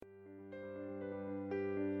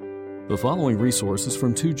The following resources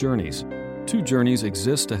from Two Journeys. Two Journeys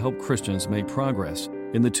exists to help Christians make progress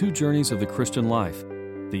in the two journeys of the Christian life,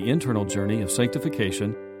 the internal journey of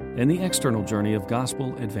sanctification and the external journey of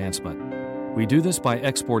gospel advancement. We do this by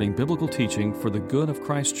exporting biblical teaching for the good of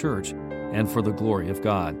Christ's church and for the glory of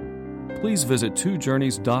God. Please visit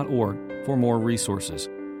twojourneys.org for more resources.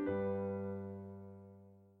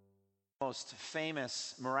 Most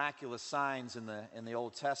famous miraculous signs in the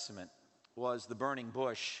Old Testament was the burning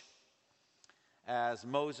bush. As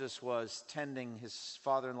Moses was tending his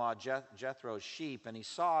father-in-law Jethro's sheep, and he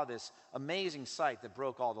saw this amazing sight that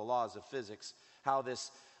broke all the laws of physics, how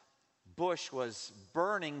this bush was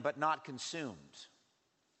burning but not consumed.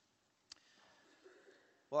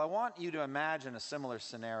 Well, I want you to imagine a similar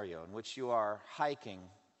scenario in which you are hiking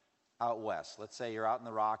out west. Let's say you're out in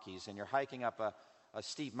the Rockies and you're hiking up a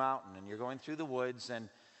steep mountain and you're going through the woods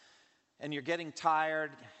and you're getting tired,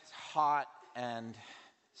 it's hot, and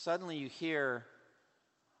suddenly you hear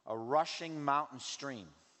a rushing mountain stream,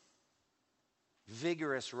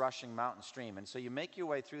 vigorous rushing mountain stream. And so you make your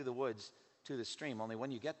way through the woods to the stream, only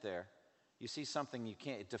when you get there, you see something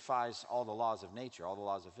it defies all the laws of nature, all the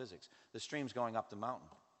laws of physics. The stream's going up the mountain.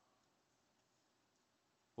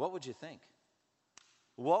 What would you think?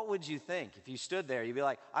 What would you think if you stood there? You'd be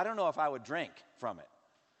like, I don't know if I would drink from it.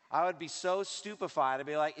 I would be so stupefied. I'd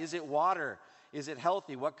be like, is it water? Is it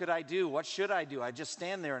healthy? What could I do? What should I do? I'd just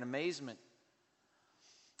stand there in amazement.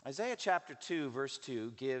 Isaiah chapter 2, verse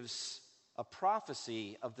 2 gives a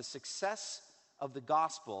prophecy of the success of the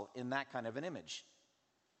gospel in that kind of an image.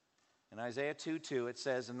 In Isaiah 2:2, it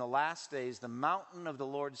says, in the last days, the mountain of the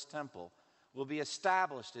Lord's temple will be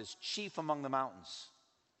established as chief among the mountains.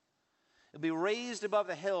 It'll be raised above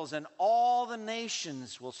the hills, and all the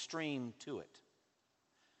nations will stream to it.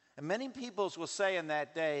 And many peoples will say in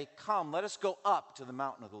that day, come, let us go up to the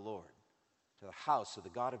mountain of the Lord, to the house of the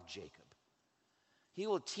God of Jacob. He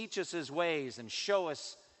will teach us his ways and show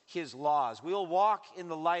us his laws. We will walk in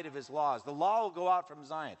the light of his laws. The law will go out from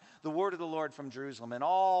Zion, the word of the Lord from Jerusalem, and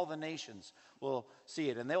all the nations will see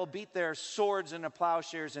it. And they will beat their swords into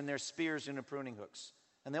plowshares and their spears into pruning hooks.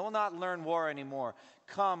 And they will not learn war anymore.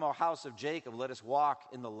 Come, O house of Jacob, let us walk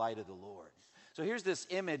in the light of the Lord. So here's this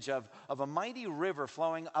image of a mighty river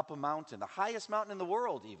flowing up a mountain, the highest mountain in the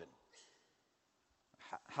world even.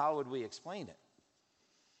 How would we explain it?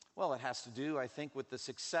 Well, it has to do, I think, with the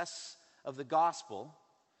success of the gospel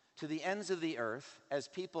to the ends of the earth as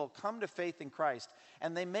people come to faith in Christ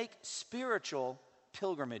and they make spiritual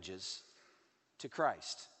pilgrimages to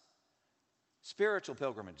Christ. Spiritual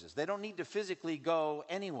pilgrimages. They don't need to physically go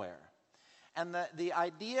anywhere. And the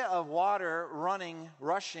idea of water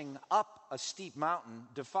rushing up a steep mountain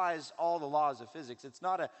defies all the laws of physics. It's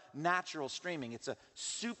not a natural streaming. It's a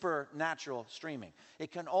supernatural streaming.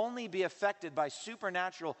 It can only be affected by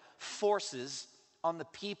supernatural forces on the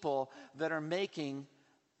people that are making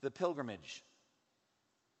the pilgrimage.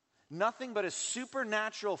 Nothing but a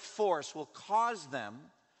supernatural force will cause them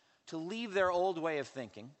to leave their old way of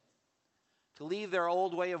thinking, to leave their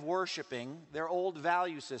old way of worshiping, their old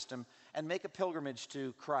value system, and make a pilgrimage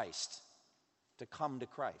to Christ, to come to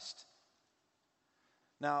Christ.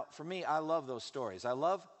 Now, for me, I love those stories. I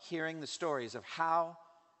love hearing the stories of how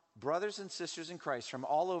brothers and sisters in Christ from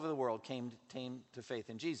all over the world came to faith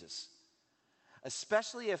in Jesus.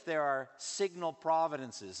 Especially if there are signal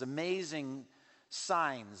providences, amazing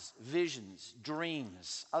signs, visions,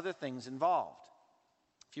 dreams, other things involved.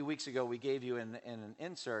 A few weeks ago, we gave you in an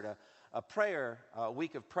insert a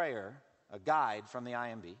week of prayer, a guide from the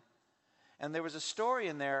IMB. And there was a story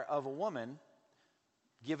in there of a woman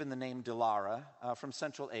given the name Dilara from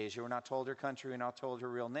Central Asia. We're not told her country, we're not told her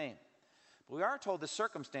real name. But we are told the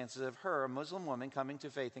circumstances of her, a Muslim woman, coming to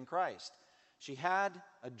faith in Christ. She had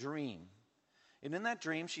a dream. And in that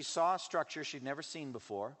dream, she saw a structure she'd never seen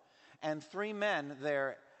before, and three men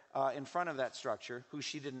there in front of that structure who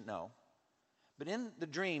she didn't know. But in the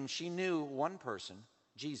dream, she knew one person,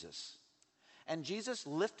 Jesus. And Jesus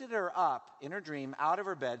lifted her up in her dream out of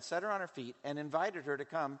her bed, set her on her feet, and invited her to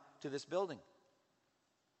come to this building.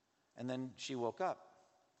 And then she woke up.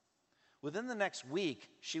 Within the next week,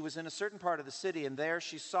 she was in a certain part of the city, and there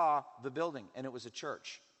she saw the building, and it was a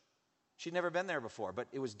church. She'd never been there before, but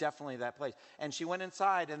it was definitely that place. And she went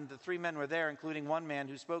inside, and the three men were there, including one man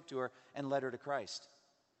who spoke to her and led her to Christ.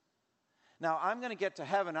 Now, I'm going to get to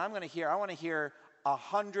heaven. I want to hear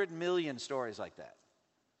 100 million stories like that,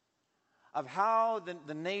 of how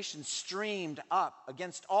the nation streamed up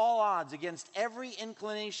against all odds, against every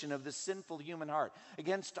inclination of the sinful human heart,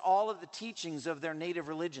 against all of the teachings of their native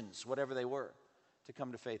religions, whatever they were, to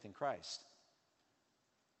come to faith in Christ.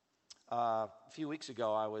 A few weeks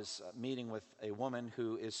ago, I was meeting with a woman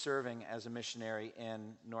who is serving as a missionary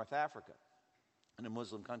in North Africa, in a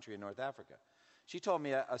Muslim country in North Africa. She told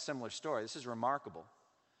me a similar story. This is remarkable.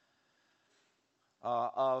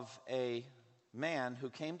 Of a man who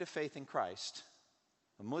came to faith in Christ,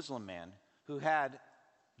 a Muslim man, who had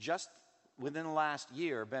just within the last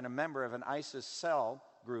year been a member of an ISIS cell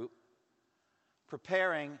group,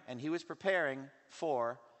 he was preparing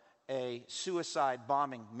for a suicide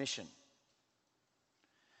bombing mission.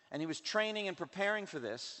 And he was training and preparing for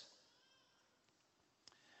this.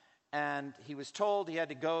 And he was told he had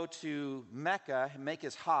to go to Mecca and make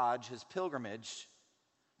his Hajj, his pilgrimage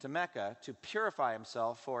to Mecca, to purify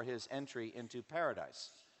himself for his entry into paradise.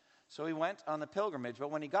 So he went on the pilgrimage,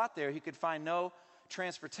 but when he got there, he could find no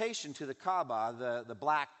transportation to the Kaaba, the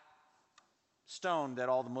black stone that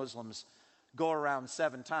all the Muslims go around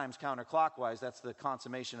 7 times counterclockwise. That's the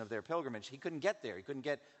consummation of their pilgrimage. He couldn't get there. He couldn't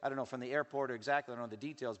get, I don't know, from the airport or exactly, I don't know the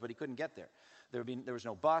details, but he couldn't get there. There was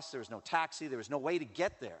no bus, there was no taxi, there was no way to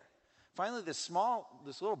get there. Finally, this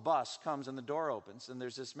little bus comes and the door opens, and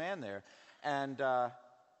there's this man there, and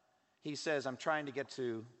he says, I'm trying to get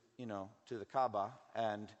to the Kaaba,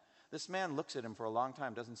 and this man looks at him for a long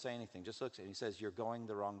time, doesn't say anything, just looks at him. He says, you're going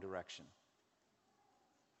the wrong direction.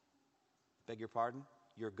 Beg your pardon?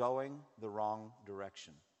 You're going the wrong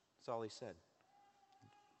direction. That's all he said.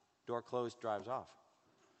 Door closed, drives off.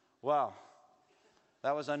 Wow,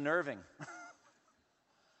 that was unnerving.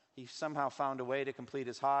 He somehow found a way to complete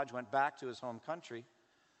his Hajj, went back to his home country.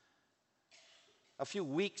 A few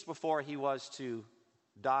weeks before he was to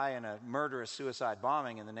die in a murderous suicide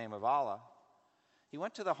bombing in the name of Allah, he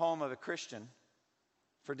went to the home of a Christian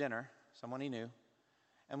for dinner, someone he knew.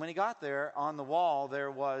 And when he got there, on the wall, there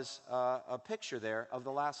was a picture there of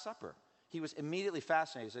the Last Supper. He was immediately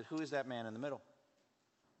fascinated. He said, who is that man in the middle?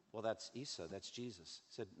 Well, that's Isa, that's Jesus.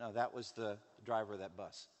 He said, no, that was the driver of that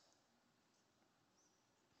bus.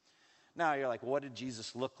 Now you're like, what did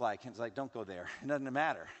Jesus look like? And it's like, don't go there. It doesn't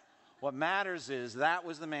matter. What matters is that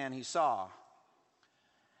was the man he saw.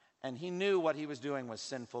 And he knew what he was doing was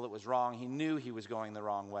sinful. It was wrong. He knew he was going the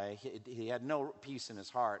wrong way. He had no peace in his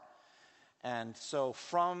heart. And so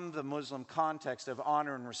from the Muslim context of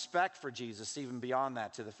honor and respect for Jesus, even beyond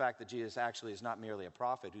that, to the fact that Jesus actually is not merely a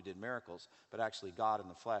prophet who did miracles, but actually God in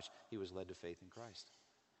the flesh, he was led to faith in Christ.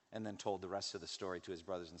 And then told the rest of the story to his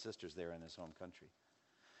brothers and sisters there in his home country.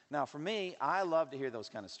 Now, for me, I love to hear those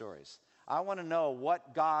kind of stories. I want to know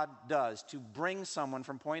what God does to bring someone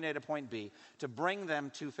from point A to point B, to bring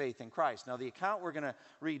them to faith in Christ. Now, the account we're going to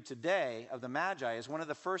read today of the Magi is one of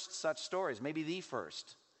the first such stories, maybe the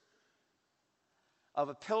first, of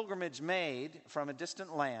a pilgrimage made from a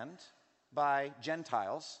distant land by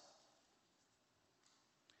Gentiles,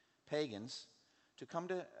 pagans, to come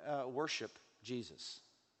to worship Jesus.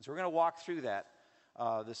 So we're going to walk through that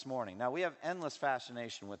this morning. Now, we have endless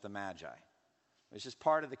fascination with the Magi. It's just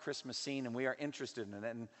part of the Christmas scene, and we are interested in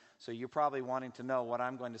it. And so you're probably wanting to know what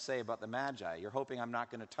I'm going to say about the Magi. You're hoping I'm not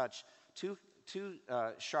going to touch too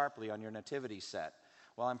sharply on your nativity set.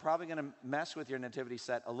 Well, I'm probably going to mess with your nativity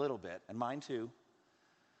set a little bit, and mine too.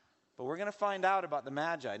 But we're going to find out about the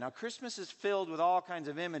Magi. Now, Christmas is filled with all kinds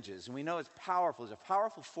of images, and we know it's powerful. It's a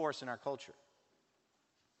powerful force in our culture.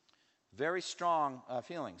 Very strong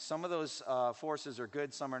feelings. Some of those forces are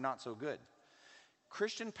good, some are not so good.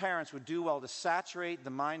 Christian parents would do well to saturate the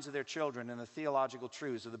minds of their children in the theological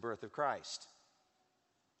truths of the birth of Christ.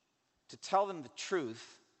 To tell them the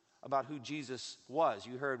truth about who Jesus was.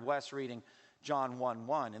 You heard Wes reading John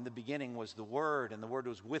 1:1. In the beginning was the Word, and the Word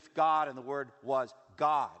was with God, and the Word was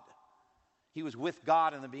God. He was with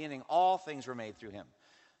God in the beginning. All things were made through him.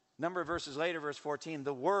 A number of verses later, verse 14,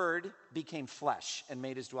 the Word became flesh and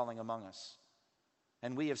made his dwelling among us.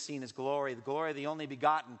 And we have seen his glory, the glory of the only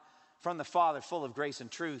begotten from the Father, full of grace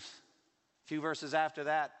and truth. A few verses after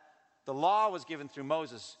that, the law was given through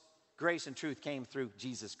Moses. Grace and truth came through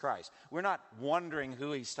Jesus Christ. We're not wondering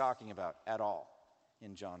who he's talking about at all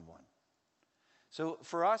in John 1. So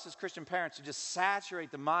for us as Christian parents to just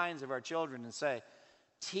saturate the minds of our children and say,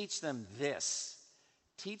 teach them this.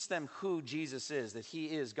 Teach them who Jesus is, that he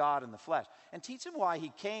is God in the flesh. And teach them why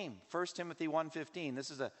he came. 1 Timothy 1:15.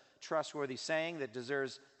 This is a trustworthy saying that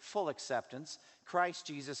deserves full acceptance. Christ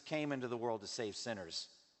Jesus came into the world to save sinners,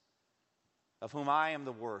 of whom I am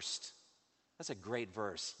the worst. That's a great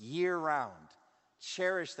verse. Year round.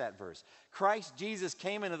 Cherish that verse. Christ Jesus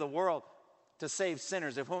came into the world to save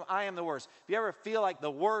sinners, of whom I am the worst. If you ever feel like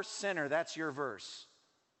the worst sinner, that's your verse.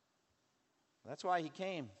 That's why he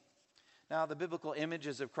came. Now, the biblical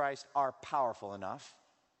images of Christ are powerful enough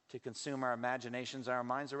to consume our imaginations and our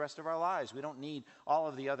minds the rest of our lives. We don't need all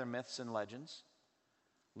of the other myths and legends.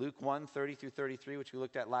 Luke 1, 30 through 33, which we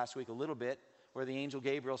looked at last week a little bit, where the angel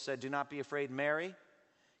Gabriel said, "Do not be afraid, Mary.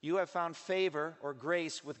 You have found favor or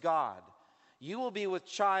grace with God. You will be with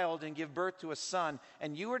child and give birth to a son,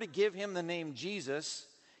 and you are to give him the name Jesus.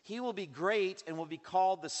 He will be great and will be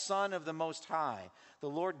called the Son of the Most High. The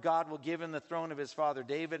Lord God will give him the throne of his father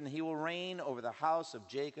David, and he will reign over the house of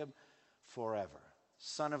Jacob forever."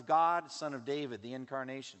 Son of God, Son of David, the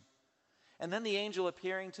incarnation. And then the angel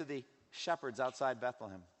appearing to the shepherds outside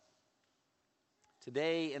Bethlehem.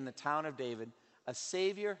 "Today in the town of David, a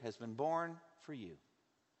Savior has been born for you."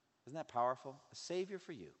 Isn't that powerful? A Savior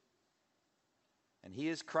for you. "And he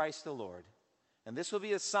is Christ the Lord. And this will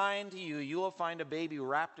be a sign to you. You will find a baby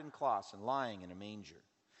wrapped in cloths and lying in a manger."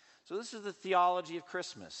 So this is the theology of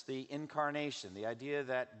Christmas, the incarnation, the idea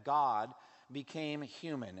that God became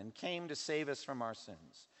human and came to save us from our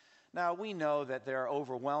sins. Now, we know that there are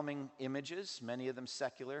overwhelming images, many of them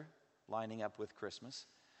secular, lining up with Christmas.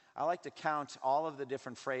 I like to count all of the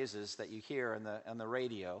different phrases that you hear on the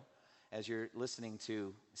radio as you're listening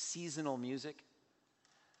to seasonal music.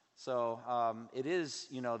 So it is,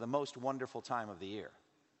 the most wonderful time of the year.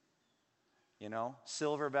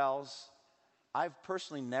 Silver bells. I've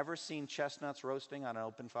personally never seen chestnuts roasting on an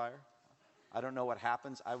open fire. I don't know what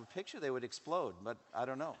happens. I would picture they would explode, but I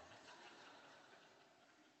don't know.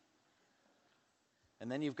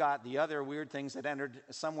 And then you've got the other weird things that entered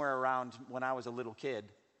somewhere around when I was a little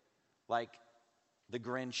kid, like the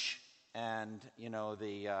Grinch and,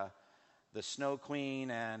 the Snow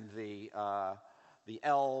Queen and the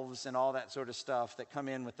elves and all that sort of stuff that come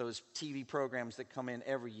in with those TV programs that come in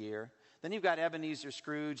every year. Then you've got Ebenezer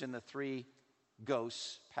Scrooge and the three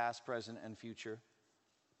ghosts, past, present, and future.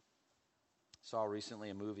 Saw recently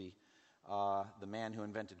a movie, The Man Who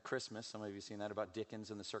Invented Christmas. Some of you have seen that, about Dickens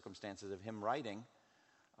and the circumstances of him writing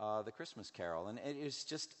the Christmas Carol. And it is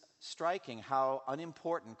just striking how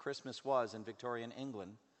unimportant Christmas was in Victorian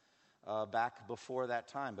England back before that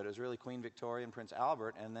time. But it was really Queen Victoria and Prince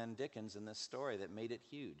Albert and then Dickens in this story that made it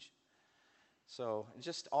huge. So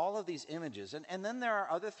just all of these images. And then there are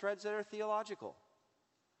other threads that are theological.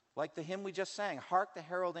 Like the hymn we just sang, "Hark the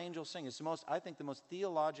Herald Angels Sing." It's the most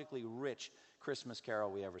theologically rich Christmas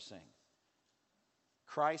carol we ever sing.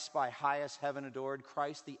 Christ by highest heaven adored,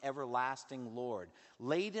 Christ the everlasting Lord.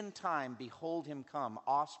 Late in time, behold him come,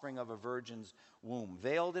 offspring of a virgin's womb.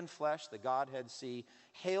 Veiled in flesh, the Godhead see.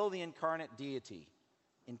 Hail the incarnate deity.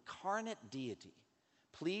 Incarnate deity.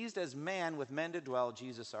 Pleased as man with men to dwell,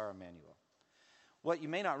 Jesus our Emmanuel. What you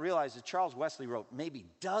may not realize is Charles Wesley wrote maybe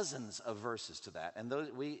dozens of verses to that, and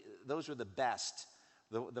those were the best.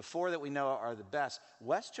 The four that we know are the best.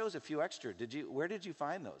 Wes chose a few extra. Where did you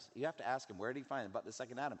find those? You have to ask him, where did he find them? About the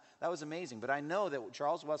second Adam. That was amazing. But I know that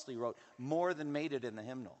Charles Wesley wrote more than made it in the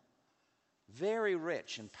hymnal. Very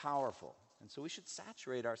rich and powerful. And so we should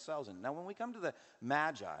saturate ourselves in it. Now, when we come to the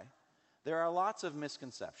Magi, there are lots of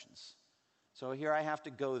misconceptions. So here I have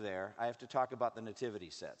to go there. I have to talk about the nativity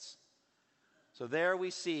sets. So there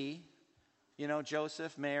we see,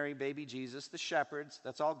 Joseph, Mary, baby Jesus, the shepherds.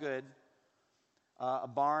 That's all good. A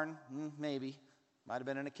barn, maybe. Might have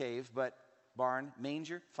been in a cave, but barn.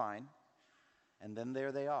 Manger, fine. And then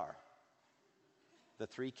there they are. The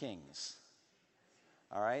three kings.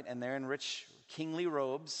 All right? And they're in rich kingly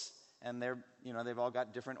robes. And they've all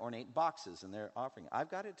got different ornate boxes and they're offering. I've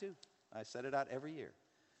got it too. I set it out every year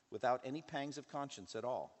without any pangs of conscience at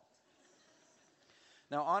all.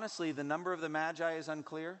 Now, honestly, the number of the Magi is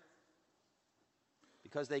unclear.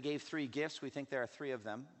 Because they gave 3 gifts, we think there are 3 of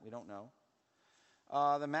them. We don't know.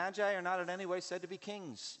 The Magi are not in any way said to be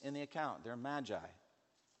kings in the account. They're Magi.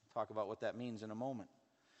 We'll talk about what that means in a moment.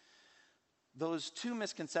 Those 2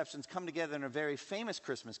 misconceptions come together in a very famous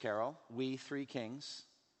Christmas carol, "We Three Kings."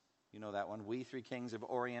 You know that one. "We three kings of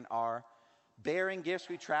Orient are. Bearing gifts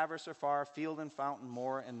we traverse afar, field and fountain,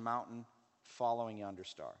 moor and mountain, following yonder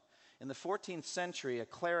star." In the 14th century, a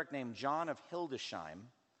cleric named John of Hildesheim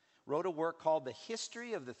wrote a work called The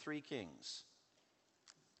History of the Three Kings.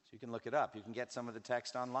 So you can look it up. You can get some of the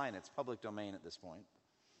text online. It's public domain at this point.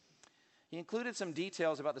 He included some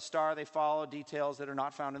details about the star they followed, details that are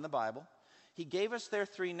not found in the Bible. He gave us their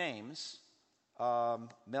 3 names,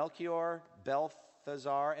 Melchior,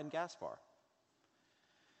 Balthazar, and Gaspar.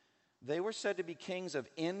 They were said to be kings of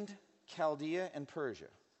Ind, Chaldea, and Persia.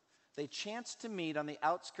 They chanced to meet on the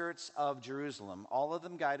outskirts of Jerusalem, all of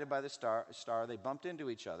them guided by the star. They bumped into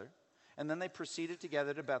each other, and then they proceeded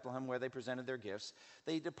together to Bethlehem, where they presented their gifts.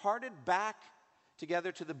 They departed back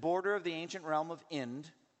together to the border of the ancient realm of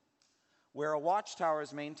Ind, where a watchtower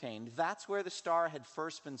is maintained. That's where the star had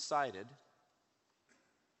first been sighted.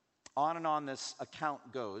 On and on this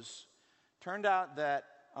account goes. Turned out that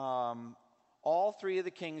all three of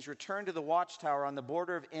the kings returned to the watchtower on the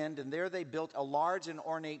border of Ind, and there they built a large and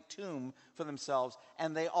ornate tomb for themselves,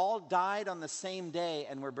 and they all died on the same day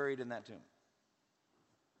and were buried in that tomb.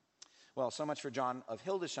 Well, so much for John of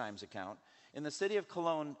Hildesheim's account. In the city of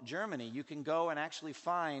Cologne, Germany, you can go and actually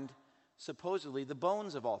find, supposedly, the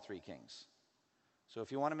bones of all three kings. So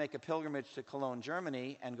if you want to make a pilgrimage to Cologne,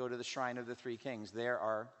 Germany, and go to the Shrine of the Three Kings, there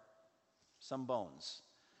are some bones.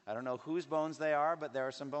 I don't know whose bones they are, but there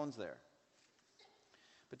are some bones there.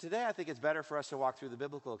 But today I think it's better for us to walk through the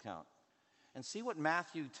biblical account and see what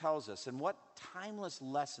Matthew tells us and what timeless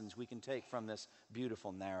lessons we can take from this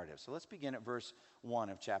beautiful narrative. So let's begin at verse 1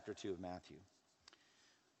 of chapter 2 of Matthew.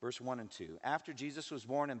 Verse 1 and 2. After Jesus was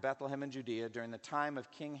born in Bethlehem in Judea during the time of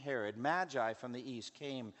King Herod, Magi from the east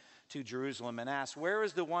came to Jerusalem and asked, "Where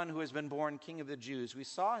is the one who has been born King of the Jews? We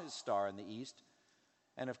saw his star in the east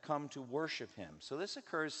and have come to worship him." So this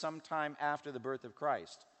occurs sometime after the birth of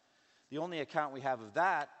Christ. The only account we have of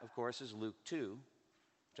that, of course, is Luke 2,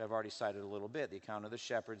 which I've already cited a little bit. The account of the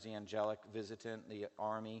shepherds, the angelic visitant, the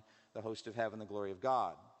army, the host of heaven, the glory of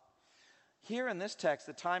God. Here in this text,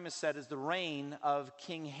 the time is set as the reign of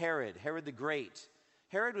King Herod, Herod the Great.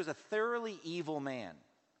 Herod was a thoroughly evil man.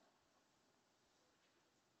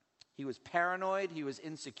 He was paranoid, he was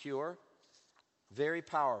insecure, very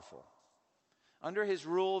powerful. Under his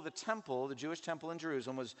rule, the temple, the Jewish temple in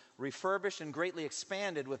Jerusalem, was refurbished and greatly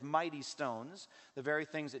expanded with mighty stones, the very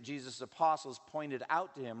things that Jesus' apostles pointed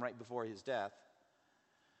out to him right before his death,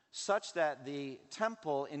 such that the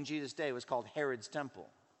temple in Jesus' day was called Herod's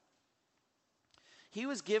Temple. He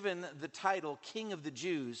was given the title King of the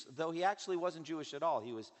Jews, though he actually wasn't Jewish at all.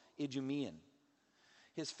 He was Idumean.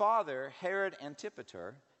 His father, Herod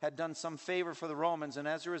Antipater, had done some favor for the Romans, and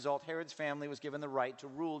as a result, Herod's family was given the right to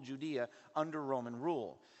rule Judea under Roman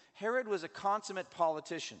rule. Herod was a consummate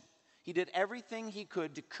politician. He did everything he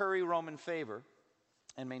could to curry Roman favor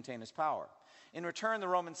and maintain his power. In return, the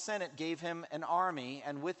Roman Senate gave him an army,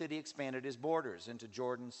 and with it he expanded his borders into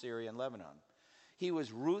Jordan, Syria, and Lebanon. He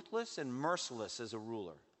was ruthless and merciless as a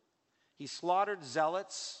ruler. He slaughtered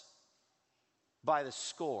zealots by the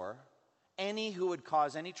score, any who would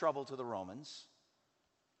cause any trouble to the Romans.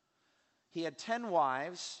 He had 10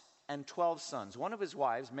 wives and 12 sons. One of his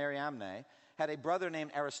wives, Mariamne, had a brother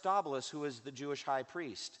named Aristobulus, who was the Jewish high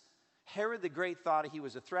priest. Herod the Great thought he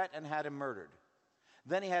was a threat and had him murdered.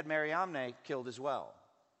 Then he had Mariamne killed as well.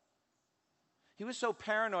 He was so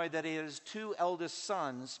paranoid that he had his 2 eldest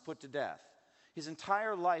sons put to death. His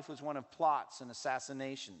entire life was one of plots and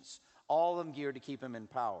assassinations, all of them geared to keep him in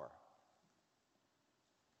power.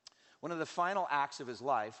 One of the final acts of his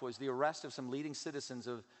life was the arrest of some leading citizens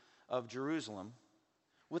of Jerusalem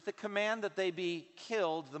with the command that they be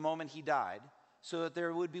killed the moment he died so that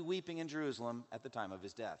there would be weeping in Jerusalem at the time of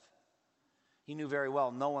his death. He knew very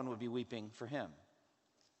well no one would be weeping for him.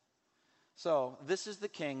 So this is the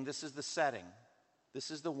king, this is the setting, this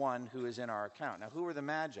is the one who is in our account. Now, who were the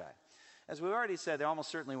Magi? As we already said, they almost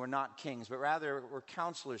certainly were not kings, but rather were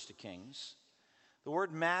counselors to kings. The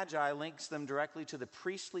word Magi links them directly to the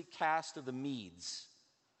priestly caste of the Medes,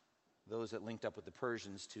 those that linked up with the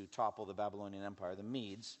Persians to topple the Babylonian Empire, the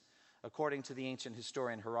Medes, according to the ancient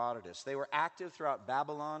historian Herodotus. They were active throughout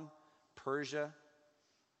Babylon, Persia,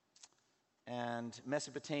 and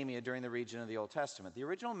Mesopotamia during the region of the Old Testament. The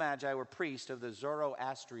original Magi were priests of the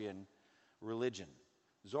Zoroastrian religion.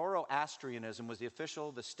 Zoroastrianism was the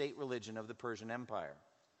state religion of the Persian Empire.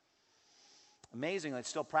 Amazingly, it's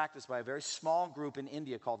still practiced by a very small group in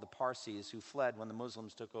India called the Parsis, who fled when the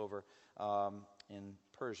Muslims took over in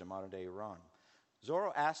Persia, modern-day Iran.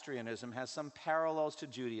 Zoroastrianism has some parallels to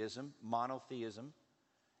Judaism: monotheism,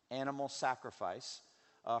 animal sacrifice,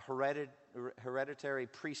 hereditary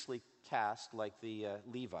priestly caste like the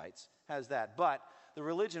Levites has that. But the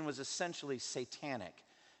religion was essentially satanic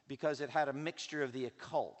because it had a mixture of the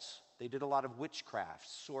occult. They did a lot of witchcraft,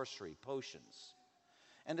 sorcery, potions.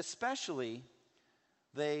 And especially,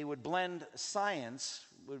 they would blend science,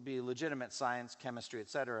 would be legitimate science, chemistry,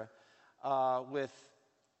 etc., with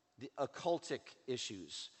the occultic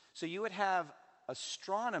issues. So you would have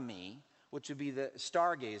astronomy, which would be the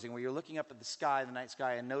stargazing, where you're looking up at the sky, the night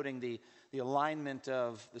sky, and noting the alignment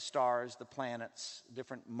of the stars, the planets,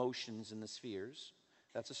 different motions in the spheres.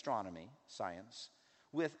 That's astronomy, science.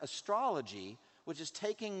 With astrology, which is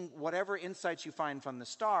taking whatever insights you find from the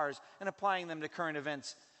stars and applying them to current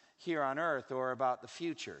events here on earth or about the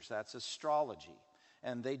futures. That's astrology.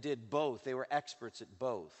 And they did both. They were experts at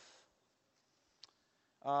both.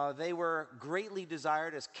 They were greatly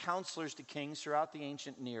desired as counselors to kings throughout the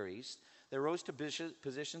ancient Near East. They rose to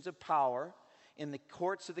positions of power in the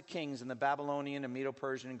courts of the kings in the Babylonian and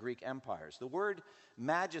Medo-Persian and Greek empires. The word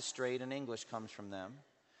magistrate in English comes from them.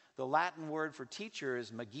 The Latin word for teacher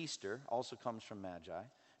is magister, also comes from magi.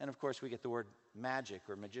 And of course, we get the word magic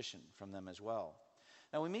or magician from them as well.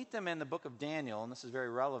 Now, we meet them in the book of Daniel, and this is very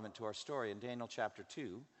relevant to our story in Daniel chapter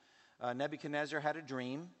 2. Nebuchadnezzar had a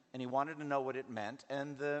dream, and he wanted to know what it meant,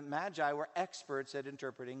 and the magi were experts at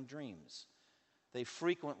interpreting dreams. They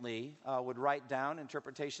frequently would write down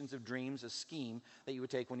interpretations of dreams, a scheme that you would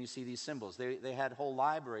take when you see these symbols. They had whole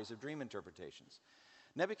libraries of dream interpretations.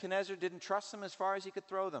 Nebuchadnezzar didn't trust them as far as he could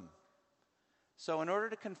throw them. So in order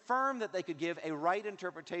to confirm that they could give a right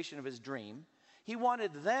interpretation of his dream, he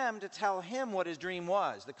wanted them to tell him what his dream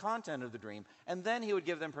was, the content of the dream, and then he would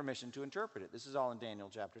give them permission to interpret it. This is all in Daniel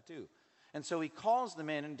chapter 2. And so he calls them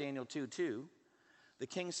in Daniel 2:2. The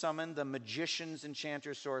king summoned the magicians,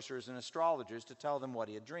 enchanters, sorcerers, and astrologers to tell them what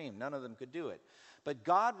he had dreamed. None of them could do it. But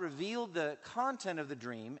God revealed the content of the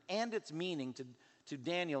dream and its meaning to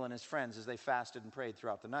Daniel and his friends as they fasted and prayed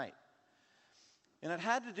throughout the night. And it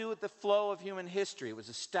had to do with the flow of human history. It was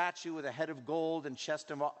a statue with a head of gold and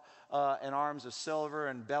chest and arms of silver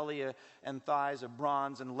and belly and thighs of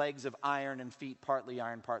bronze and legs of iron and feet partly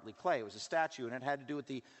iron, partly clay. It was a statue, and it had to do with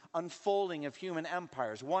the unfolding of human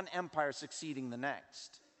empires, one empire succeeding the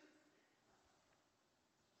next.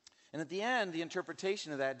 And at the end, the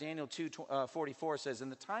interpretation of that, Daniel 2:44 says,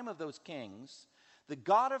 "In the time of those kings, the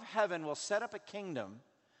God of heaven will set up a kingdom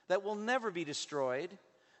that will never be destroyed,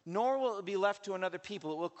 nor will it be left to another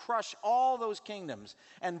people. It will crush all those kingdoms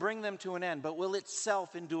and bring them to an end, but will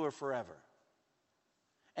itself endure forever."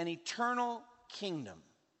 An eternal kingdom.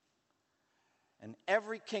 And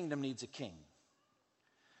every kingdom needs a king.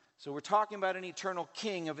 So we're talking about an eternal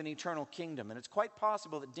king of an eternal kingdom. And it's quite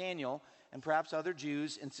possible that Daniel and perhaps other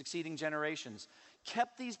Jews in succeeding generations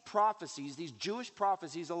kept these prophecies, these Jewish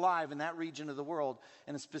prophecies, alive in that region of the world,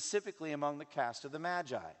 and specifically among the caste of the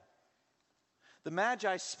Magi. The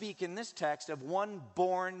Magi speak in this text of one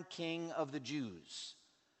born king of the Jews.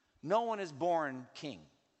 No one is born king.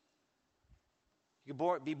 You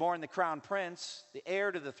could be born the crown prince, the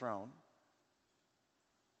heir to the throne.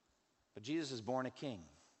 But Jesus is born a king.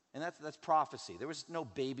 And that's prophecy. There was no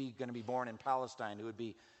baby going to be born in Palestine who would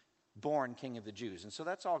be born king of the Jews. And so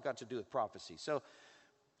that's all got to do with prophecy. So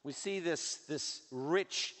we see this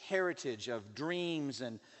rich heritage of dreams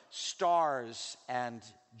and stars and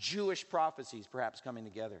Jewish prophecies perhaps coming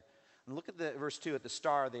together. And look at verse 2, at the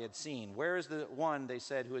star they had seen. "Where is the one," they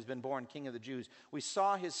said, "who has been born king of the Jews? We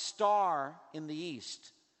saw his star in the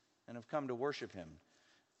east and have come to worship him."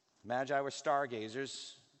 Magi were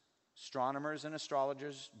stargazers, astronomers and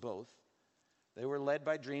astrologers both. They were led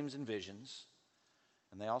by dreams and visions.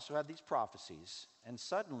 And they also had these prophecies. And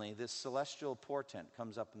suddenly this celestial portent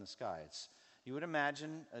comes up in the sky. You would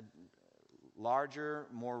imagine a larger,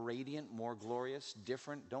 more radiant, more glorious,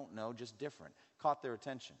 different, don't know, just different. Caught their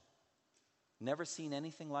attention. Never seen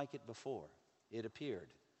anything like it before. It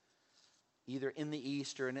appeared. Either in the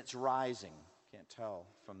east or in its rising. Can't tell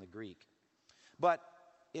from the Greek. But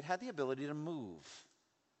it had the ability to move.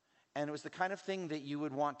 And it was the kind of thing that you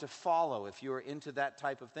would want to follow if you were into that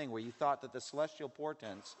type of thing, where you thought that the celestial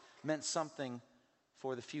portents meant something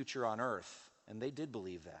for the future on earth. And they did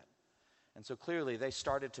believe that. And so clearly they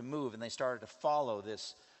started to move and they started to follow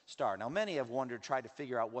this star. Now many have tried to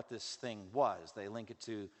figure out what this thing was. They link it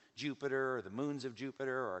to Jupiter or the moons of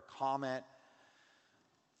Jupiter or a comet.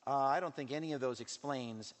 I don't think any of those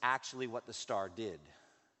explains actually what the star did.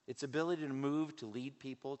 Its ability to move, to lead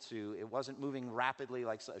people to, it wasn't moving rapidly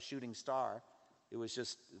like a shooting star. It was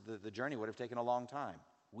just, the journey would have taken a long time,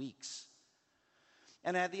 weeks.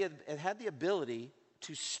 And it had the ability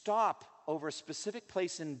to stop over a specific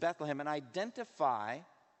place in Bethlehem and identify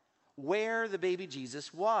where the baby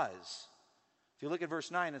Jesus was. If you look at verse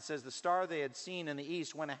 9, it says, "The star they had seen in the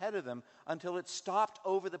east went ahead of them until it stopped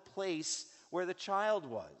over the place where the child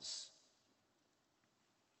was."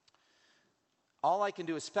 All I can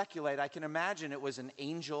do is speculate. I can imagine it was an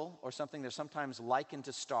angel or something they're sometimes likened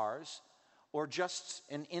to stars, or just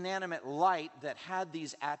an inanimate light that had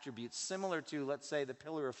these attributes similar to, let's say, the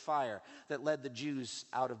pillar of fire that led the Jews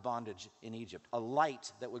out of bondage in Egypt. A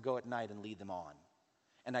light that would go at night and lead them on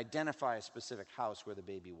and identify a specific house where the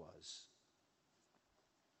baby was.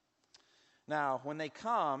 Now, when they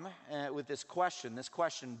come with this question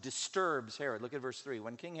disturbs Herod. Look at verse 3.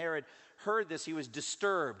 When King Herod heard this, he was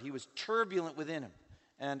disturbed. He was turbulent within him,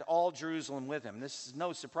 and all Jerusalem with him. This is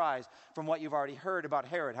no surprise from what you've already heard about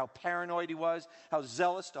Herod, how paranoid he was, how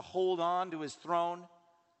zealous to hold on to his throne.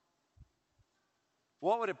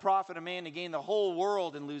 What would it profit a man to gain the whole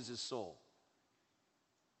world and lose his soul?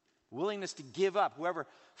 Willingness to give up. Whoever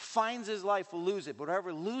finds his life will lose it, but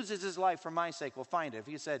whoever loses his life for my sake will find it. If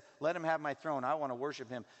he said, let him have my throne, I want to worship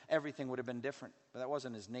him, everything would have been different. But that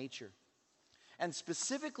wasn't his nature. And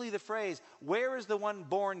specifically the phrase, where is the one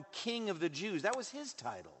born King of the Jews? That was his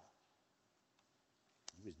title.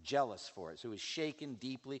 He was jealous for it, so he was shaken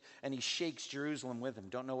deeply, and he shakes Jerusalem with him.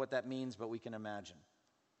 Don't know what that means, but we can imagine.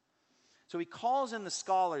 So he calls in the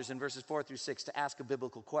scholars in verses 4 through 6 to ask a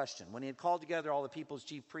biblical question. When he had called together all the people's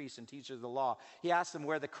chief priests and teachers of the law, he asked them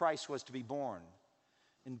where the Christ was to be born.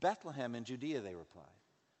 In Bethlehem in Judea, they replied,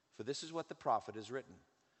 for this is what the prophet has written.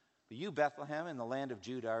 But you, Bethlehem, in the land of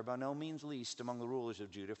Judah, are by no means least among the rulers of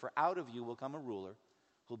Judah, for out of you will come a ruler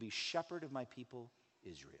who will be shepherd of my people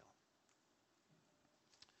Israel.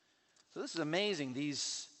 So this is amazing,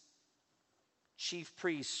 these chief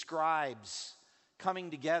priests, scribes,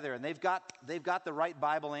 coming together, and they've got the right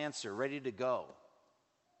Bible answer ready to go.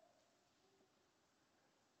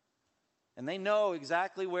 And they know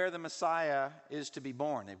exactly where the Messiah is to be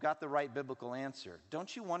born. They've got the right biblical answer.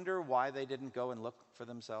 Don't you wonder why they didn't go and look for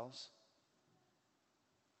themselves?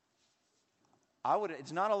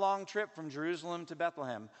 It's not a long trip from Jerusalem to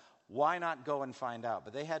Bethlehem. Why not go and find out?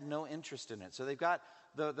 But they had no interest in it. So they've got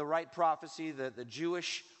the right prophecy. The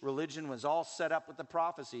Jewish religion was all set up with the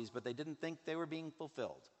prophecies, but they didn't think they were being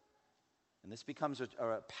fulfilled. And this becomes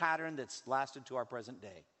a pattern that's lasted to our present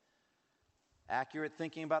day. Accurate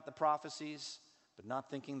thinking about the prophecies, but not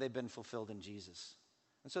thinking they've been fulfilled in Jesus.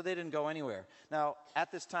 And so they didn't go anywhere. Now, at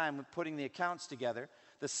this time, putting the accounts together,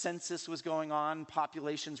 the census was going on,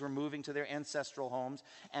 populations were moving to their ancestral homes,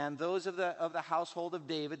 and those of the household of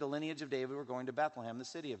David, the lineage of David, were going to Bethlehem, the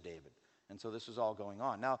city of David. And so this was all going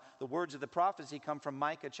on. Now, the words of the prophecy come from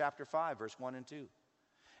Micah chapter 5, verse 1 and 2.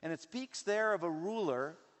 And it speaks there of a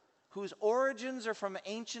ruler whose origins are from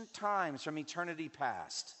ancient times, from eternity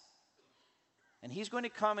past. And he's going to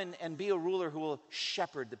come and be a ruler who will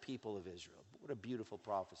shepherd the people of Israel. What a beautiful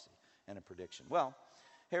prophecy and a prediction. Well,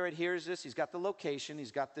 Herod hears this. He's got the location.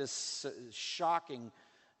 He's got this shocking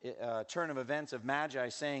turn of events of Magi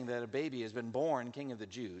saying that a baby has been born, King of the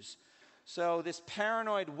Jews. So this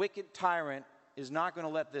paranoid, wicked tyrant is not going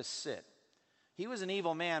to let this sit. He was an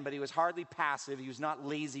evil man, but he was hardly passive. He was not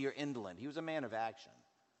lazy or indolent. He was a man of action.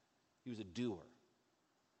 He was a doer.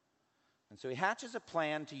 And so he hatches a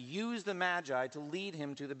plan to use the Magi to lead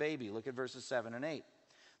him to the baby. Look at verses 7 and 8.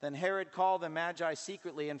 Then Herod called the Magi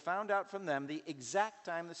secretly and found out from them the exact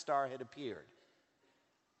time the star had appeared.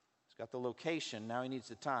 He's got the location. Now he needs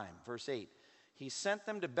the time. Verse 8. He sent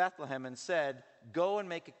them to Bethlehem and said, go and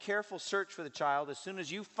make a careful search for the child. As soon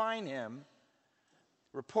as you find him,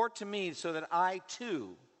 report to me so that I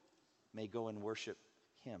too may go and worship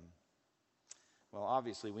him. Well,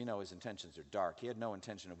 obviously we know his intentions are dark. He had no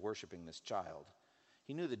intention of worshiping this child.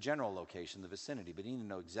 He knew the general location, the vicinity, but he didn't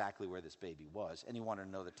know exactly where this baby was, and he wanted to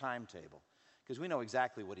know the timetable, because we know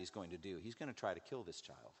exactly what he's going to do. He's going to try to kill this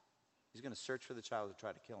child. He's going to search for the child to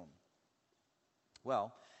try to kill him.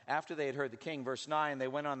 Well, after they had heard the king, verse 9, they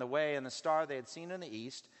went on the way, and the star they had seen in the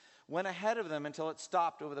east went ahead of them until it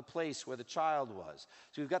stopped over the place where the child was.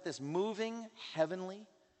 So we've got this moving, heavenly,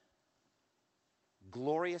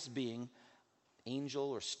 glorious being, angel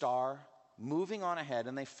or star, moving on ahead,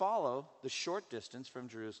 and they follow the short distance from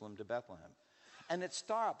Jerusalem to Bethlehem. And it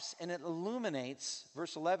stops, and it illuminates,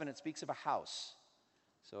 verse 11, it speaks of a house.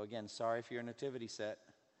 So again, sorry for your nativity set.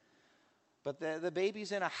 But the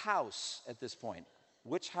baby's in a house at this point.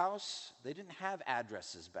 Which house? They didn't have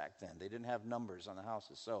addresses back then. They didn't have numbers on the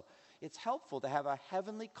houses. So it's helpful to have a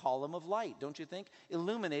heavenly column of light, don't you think?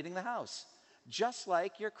 Illuminating the house. Just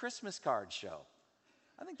like your Christmas card show.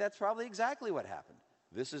 I think that's probably exactly what happened.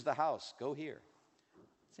 This is the house. Go here.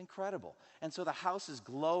 It's incredible. And so the house is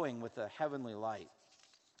glowing with a heavenly light.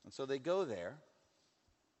 And so they go there.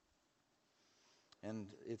 And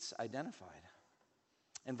it's identified.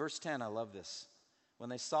 In verse 10, I love this. When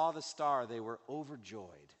they saw the star, they were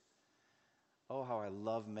overjoyed. Oh, how I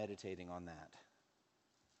love meditating on that.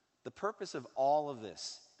 The purpose of all of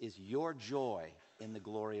this is your joy in the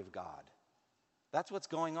glory of God. That's what's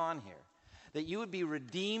going on here. That you would be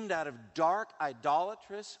redeemed out of dark,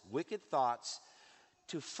 idolatrous, wicked thoughts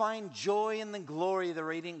to find joy in the glory, the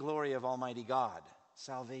radiant glory of Almighty God.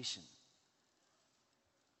 Salvation.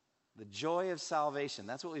 The joy of salvation.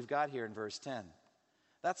 That's what we've got here in verse 10.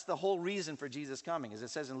 That's the whole reason for Jesus coming. As it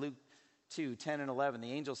says in Luke 2, 10 and 11,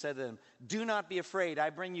 the angel said to them, do not be afraid.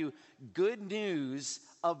 I bring you good news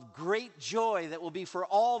of great joy that will be for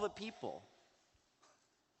all the people.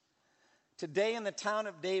 Today in the town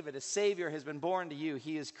of David, a Savior has been born to you.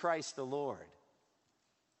 He is Christ the Lord.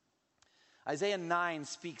 Isaiah 9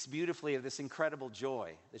 speaks beautifully of this incredible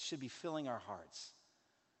joy that should be filling our hearts.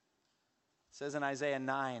 It says in Isaiah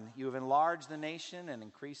 9, you have enlarged the nation and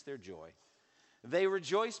increased their joy. They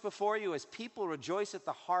rejoice before you as people rejoice at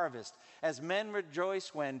the harvest, as men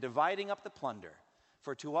rejoice when dividing up the plunder.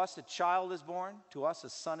 For to us a child is born, to us a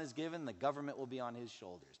son is given, the government will be on his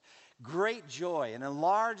shoulders. Great joy, an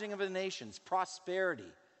enlarging of the nations,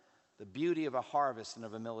 prosperity, the beauty of a harvest and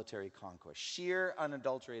of a military conquest, sheer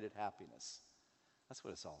unadulterated happiness. That's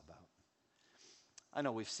what it's all about. I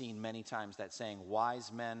know we've seen many times that saying,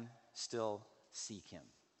 wise men still seek him.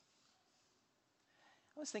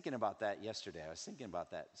 I was thinking about that yesterday. I was thinking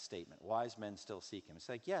about that statement, wise men still seek him. It's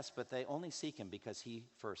like, yes, but they only seek him because he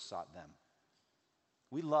first sought them.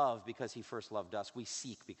 We love because he first loved us. We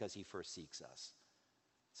seek because he first seeks us.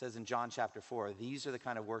 It says in John chapter 4, these are the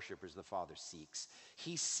kind of worshipers the Father seeks.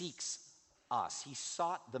 He seeks us. He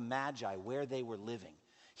sought the Magi where they were living.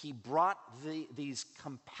 He brought these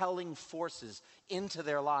compelling forces into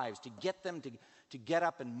their lives to get them to get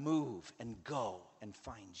up and move and go and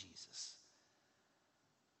find Jesus.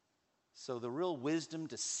 So the real wisdom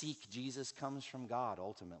to seek Jesus comes from God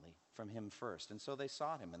ultimately, from him first. And so they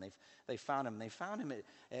sought him and they found him. They found him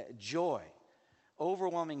at joy,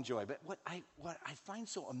 overwhelming joy. But what I find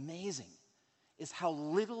so amazing is how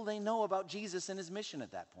little they know about Jesus and his mission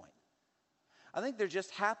at that point. I think they're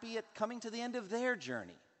just happy at coming to the end of their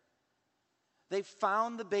journey. They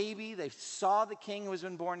found the baby. They saw the king who has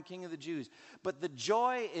been born King of the Jews. But the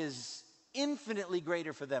joy is infinitely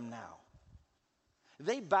greater for them now.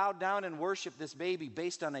 They bowed down and worshiped this baby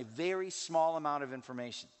based on a very small amount of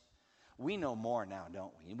information. We know more now,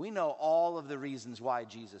 don't we? We know all of the reasons why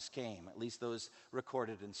Jesus came, at least those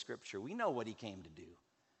recorded in Scripture. We know what he came to do.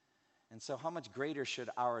 And so how much greater should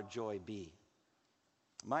our joy be?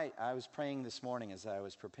 I was praying this morning as I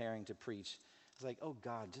was preparing to preach. I was like, oh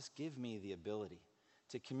God, just give me the ability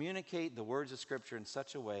to communicate the words of Scripture in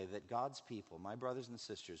such a way that God's people, my brothers and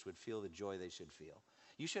sisters, would feel the joy they should feel.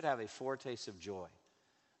 You should have a foretaste of joy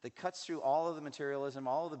that cuts through all of the materialism,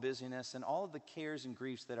 all of the busyness, and all of the cares and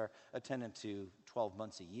griefs that are attendant to 12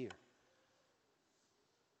 months a year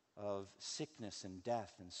of sickness and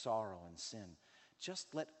death and sorrow and sin.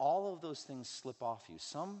 Just let all of those things slip off you.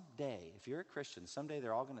 Someday, if you're a Christian, someday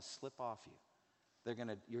they're all going to slip off you. You're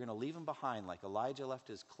going to leave them behind like Elijah left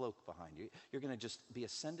his cloak behind you. You're going to just be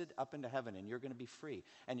ascended up into heaven and you're going to be free.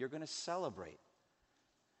 And you're going to celebrate.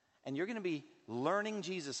 And you're going to be learning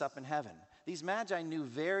Jesus up in heaven. These Magi knew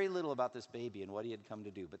very little about this baby and what he had come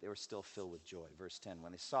to do, but they were still filled with joy. Verse 10,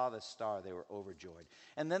 when they saw the star, they were overjoyed.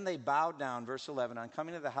 And then they bowed down, verse 11, on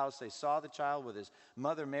coming to the house, they saw the child with his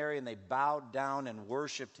mother Mary, and they bowed down and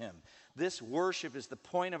worshiped him. This worship is the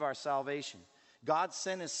point of our salvation. God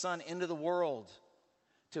sent his Son into the world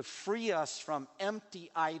to free us from empty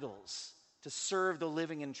idols, to serve the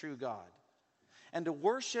living and true God. And to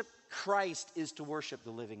worship Christ is to worship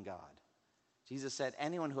the living God. Jesus said,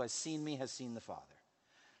 anyone who has seen me has seen the Father.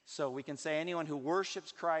 So we can say anyone who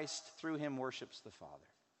worships Christ through him worships the Father.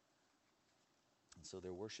 And so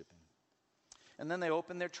they're worshiping. And then they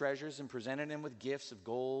opened their treasures and presented him with gifts of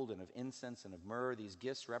gold and of incense and of myrrh. These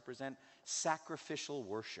gifts represent sacrificial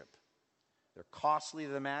worship. They're costly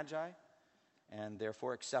to the Magi and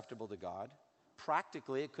therefore acceptable to God.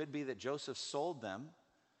 Practically, it could be that Joseph sold them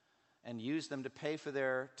and used them to pay for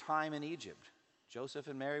their time in Egypt. Joseph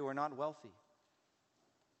and Mary were not wealthy.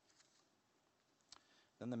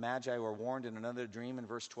 Then the Magi were warned in another dream in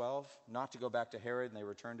verse 12 not to go back to Herod, and they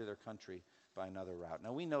returned to their country by another route.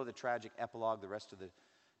 Now we know the tragic epilogue, the rest of the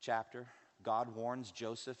chapter. God warns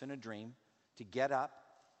Joseph in a dream to get up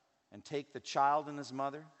and take the child and his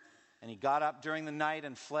mother. And he got up during the night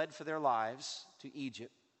and fled for their lives to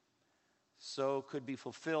Egypt. So could be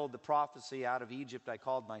fulfilled the prophecy, out of Egypt I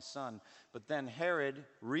called my son. But then Herod,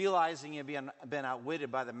 realizing he had been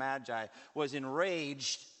outwitted by the Magi, was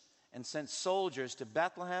enraged and sent soldiers to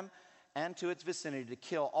Bethlehem and to its vicinity to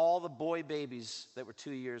kill all the boy babies that were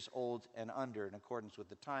 2 years old and under, in accordance with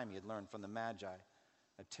the time he had learned from the Magi.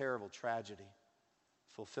 A terrible tragedy,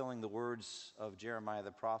 fulfilling the words of Jeremiah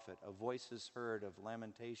the prophet. A voice is heard of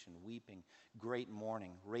lamentation, weeping, great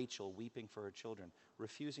mourning. Rachel weeping for her children,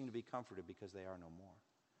 refusing to be comforted because they are no more.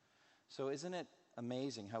 So isn't it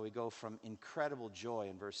amazing how we go from incredible joy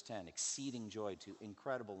in verse 10, exceeding joy, to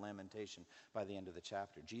incredible lamentation by the end of the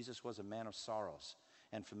chapter? Jesus was a man of sorrows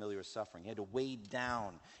and familiar suffering. He had to wade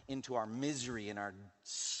down into our misery and our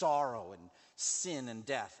sorrow and sin and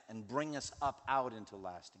death and bring us up out into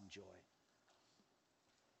lasting joy.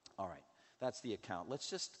 All right, that's the account. Let's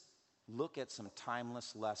just look at some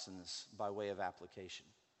timeless lessons by way of application.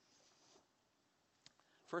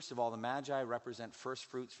 First of all, the Magi represent first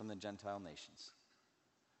fruits from the Gentile nations.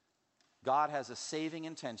 God has a saving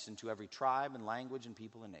intention to every tribe and language and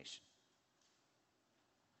people and nation.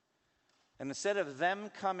 And instead of them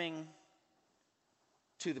coming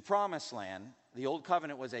to the promised land, the old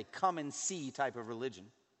covenant was a come and see type of religion,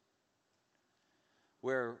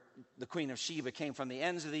 where the Queen of Sheba came from the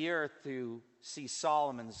ends of the earth to see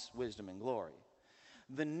Solomon's wisdom and glory.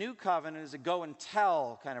 The new covenant is a go and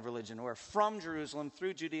tell kind of religion, where from Jerusalem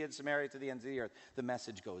through Judea and Samaria to the ends of the earth, the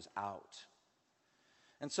message goes out.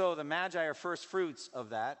 And so the Magi are first fruits of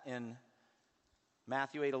that. In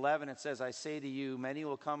Matthew 8:11, it says, I say to you, many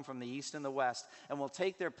will come from the east and the west and will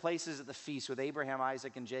take their places at the feast with Abraham,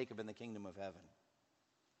 Isaac, and Jacob in the kingdom of heaven.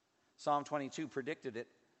 Psalm 22 predicted it.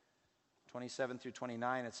 27 through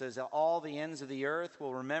 29, it says, all the ends of the earth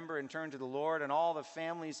will remember and turn to the Lord, and all the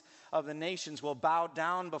families of the nations will bow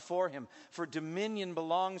down before him. For dominion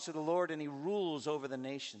belongs to the Lord, and he rules over the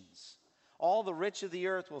nations. All the rich of the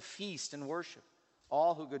earth will feast and worship.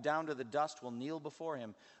 All who go down to the dust will kneel before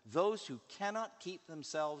him. Those who cannot keep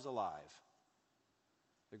themselves alive,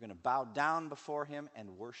 they're going to bow down before him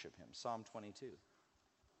and worship him. Psalm 22.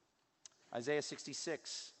 Isaiah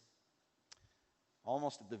 66.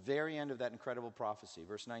 Almost at the very end of that incredible prophecy,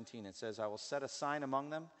 verse 19, it says, I will set a sign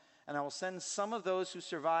among them, and I will send some of those who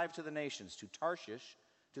survive to the nations, to Tarshish,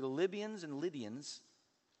 to the Libyans and Lydians,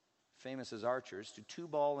 famous as archers, to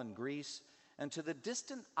Tubal and Greece, and to the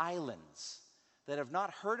distant islands that have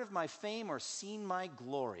not heard of my fame or seen my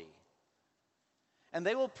glory. And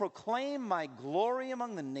they will proclaim my glory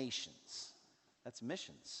among the nations. That's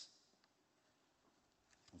missions.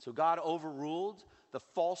 And so God overruled the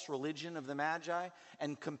false religion of the Magi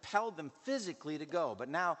and compelled them physically to go. But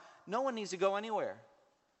now, no one needs to go anywhere.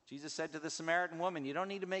 Jesus said to the Samaritan woman, you don't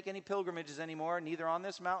need to make any pilgrimages anymore, neither on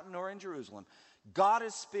this mountain nor in Jerusalem. God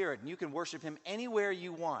is spirit, and you can worship him anywhere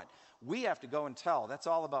you want. We have to go and tell. That's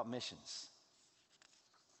all about missions.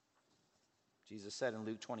 Jesus said in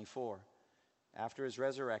Luke 24, after his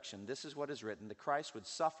resurrection, this is what is written, the Christ would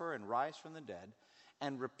suffer and rise from the dead,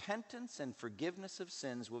 and repentance and forgiveness of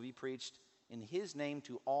sins will be preached in his name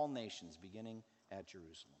to all nations, beginning at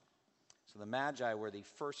Jerusalem. So the Magi were the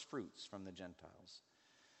first fruits from the Gentiles.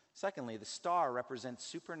 Secondly, the star represents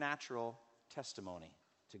supernatural testimony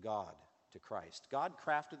to God, to Christ. God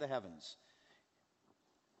crafted the heavens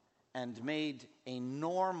and made a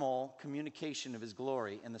normal communication of his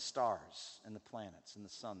glory in the stars and the planets and the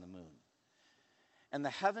sun, the moon. And the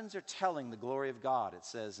heavens are telling the glory of God, it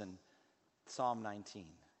says in Psalm 19.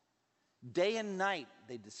 Day and night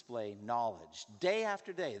they display knowledge. Day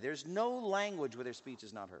after day. There's no language where their speech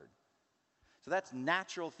is not heard. So that's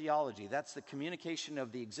natural theology. That's the communication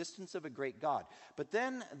of the existence of a great God. But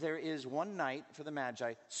then there is one night for the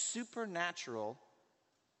Magi, supernatural,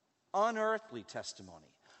 unearthly testimony.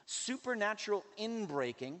 Supernatural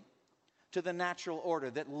inbreaking to the natural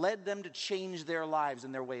order that led them to change their lives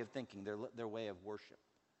and their way of thinking, their way of worship.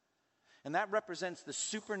 And that represents the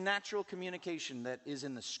supernatural communication that is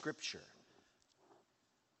in the Scripture.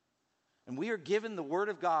 And we are given the Word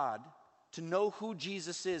of God to know who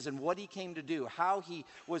Jesus is and what he came to do, how he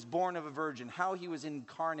was born of a virgin, how he was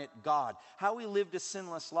incarnate God, how he lived a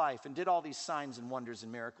sinless life and did all these signs and wonders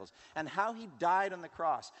and miracles, and how he died on the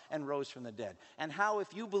cross and rose from the dead, and how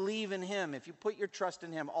if you believe in him, if you put your trust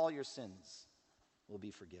in him, all your sins will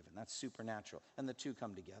be forgiven. That's supernatural, and the two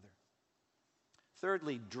come together.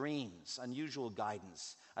 Thirdly, dreams, unusual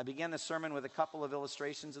guidance. I began the sermon with a couple of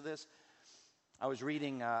illustrations of this. I was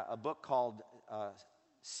reading a book called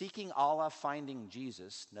Seeking Allah, Finding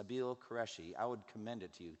Jesus, Nabil Qureshi. I would commend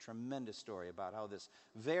it to you. Tremendous story about how this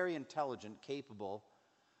very intelligent, capable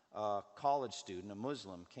college student, a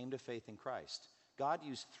Muslim, came to faith in Christ. God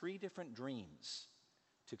used 3 different dreams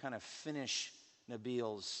to kind of finish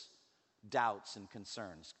Nabil's doubts and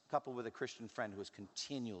concerns, coupled with a Christian friend who was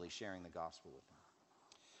continually sharing the gospel with him.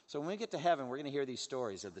 So when we get to heaven, we're going to hear these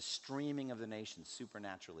stories of the streaming of the nations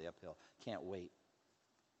supernaturally uphill. Can't wait.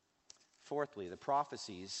 Fourthly, the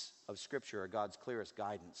prophecies of Scripture are God's clearest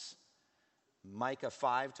guidance. Micah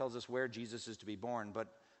 5 tells us where Jesus is to be born, but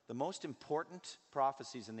the most important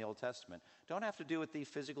prophecies in the Old Testament don't have to do with the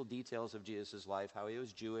physical details of Jesus' life, how he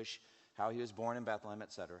was Jewish, how he was born in Bethlehem,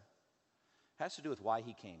 etc. It has to do with why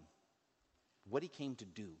he came, what he came to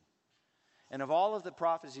do. And of all of the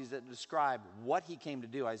prophecies that describe what he came to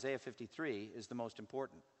do, Isaiah 53 is the most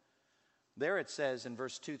important. There it says in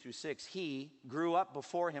verse 2 through 6, he grew up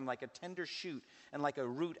before him like a tender shoot and like a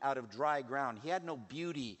root out of dry ground. He had no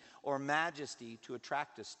beauty or majesty to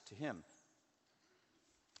attract us to him.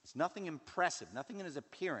 It's nothing impressive, nothing in his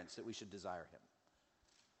appearance that we should desire him.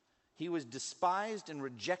 He was despised and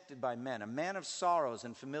rejected by men, a man of sorrows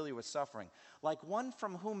and familiar with suffering, like one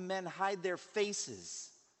from whom men hide their faces.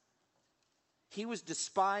 He was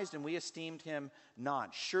despised and we esteemed him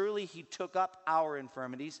not. Surely he took up our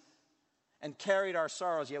infirmities and carried our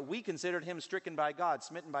sorrows, yet we considered him stricken by God,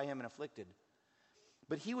 smitten by him, and afflicted.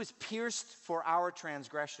 But he was pierced for our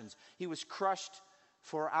transgressions. He was crushed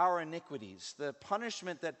for our iniquities. The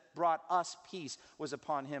punishment that brought us peace was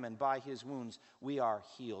upon him, and by his wounds we are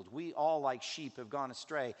healed. We all, like sheep, have gone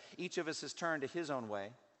astray. Each of us has turned to his own way.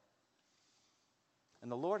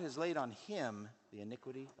 And the Lord has laid on him the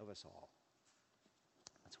iniquity of us all.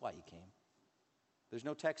 That's why he came. There's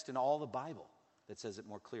no text in all the Bible that says it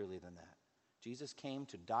more clearly than that. Jesus came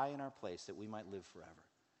to die in our place that we might live forever.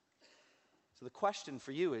 So the question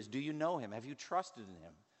for you is, do you know him? Have you trusted in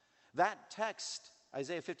him? That text,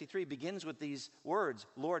 Isaiah 53, begins with these words,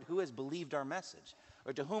 Lord, who has believed our message?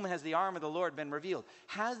 Or to whom has the arm of the Lord been revealed?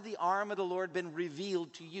 Has the arm of the Lord been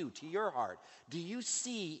revealed to you, to your heart? Do you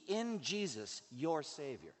see in Jesus your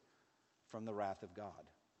Savior from the wrath of God?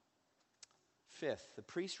 Fifth, the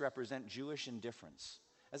priests represent Jewish indifference.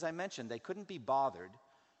 As I mentioned, they couldn't be bothered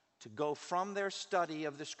to go from their study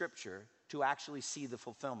of the Scripture to actually see the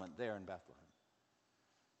fulfillment there in Bethlehem.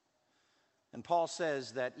 And Paul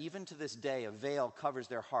says that even to this day, a veil covers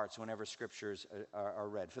their hearts whenever Scriptures are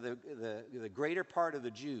read. For the greater part of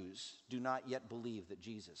the Jews do not yet believe that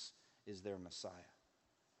Jesus is their Messiah.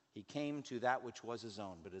 He came to that which was his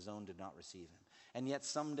own, but his own did not receive him. And yet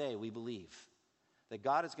someday we believe that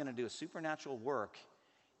God is going to do a supernatural work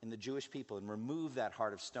in the Jewish people and remove that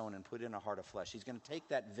heart of stone and put in a heart of flesh. He's going to take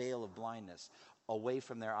that veil of blindness away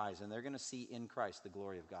from their eyes, and they're going to see in Christ the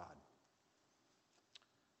glory of God.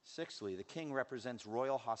 Sixthly, the king represents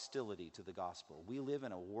royal hostility to the gospel. We live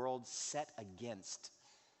in a world set against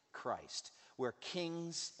Christ, where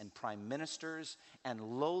kings and prime ministers and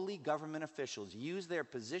lowly government officials use their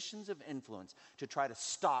positions of influence to try to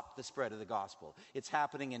stop the spread of the gospel. It's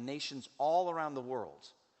happening in nations all around the world.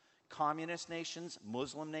 Communist nations,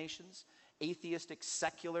 Muslim nations, atheistic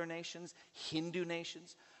secular nations, Hindu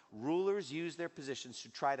nations. Rulers use their positions to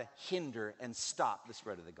try to hinder and stop the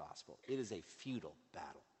spread of the gospel. It is a futile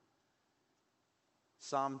battle.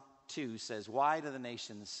 Psalm 2 says, why do the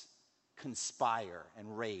nations conspire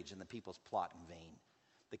and rage and the peoples plot in vain?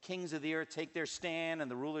 The kings of the earth take their stand and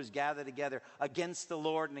the rulers gather together against the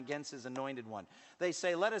Lord and against his anointed one. They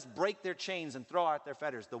say, let us break their chains and throw out their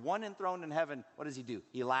fetters. The one enthroned in heaven, what does he do?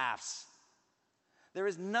 He laughs. There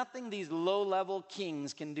is nothing these low-level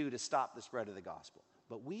kings can do to stop the spread of the gospel.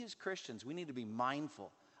 But we as Christians, we need to be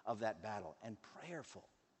mindful of that battle and prayerful.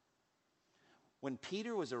 When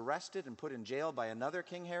Peter was arrested and put in jail by another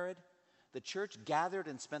King Herod, the church gathered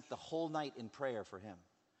and spent the whole night in prayer for him.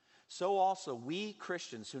 So also we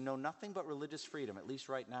Christians who know nothing but religious freedom, at least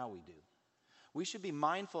right now we do, we should be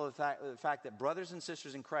mindful of the fact that brothers and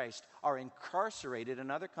sisters in Christ are incarcerated in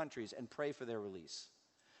other countries and pray for their release.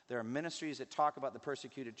 There are ministries that talk about the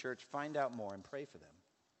persecuted church. Find out more and pray for them.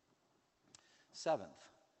 Seventh,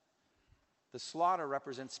 the slaughter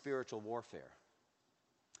represents spiritual warfare.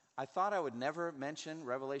 I thought I would never mention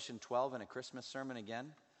Revelation 12 in a Christmas sermon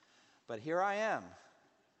again, but here I am.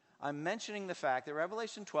 I'm mentioning the fact that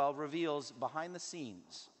Revelation 12 reveals behind the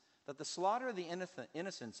scenes that the slaughter of the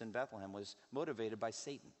innocents in Bethlehem was motivated by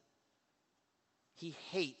Satan. He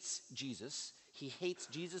hates Jesus. He hates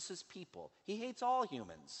Jesus' people. He hates all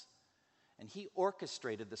humans. And he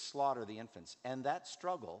orchestrated the slaughter of the infants. And that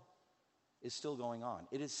struggle is still going on.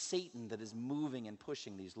 It is Satan that is moving and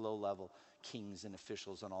pushing these low-level kings and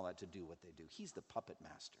officials and all that to do what they do. He's the puppet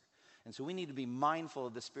master. And so we need to be mindful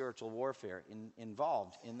of the spiritual warfare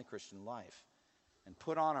involved in the Christian life and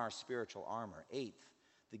put on our spiritual armor. Eighth,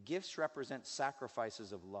 the gifts represent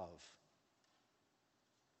sacrifices of love.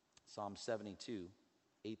 Psalm 72,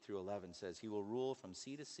 8 through 11 says, he will rule from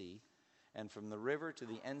sea to sea and from the river to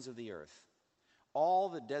the ends of the earth. All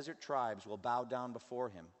the desert tribes will bow down before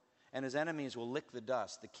him, and his enemies will lick the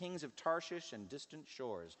dust. The kings of Tarshish and distant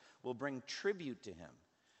shores will bring tribute to him.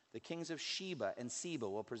 The kings of Sheba and Seba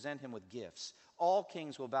will present him with gifts. All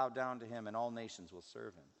kings will bow down to him, and all nations will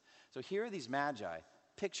serve him. So here are these magi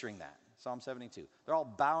picturing that, Psalm 72. They're all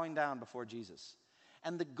bowing down before Jesus.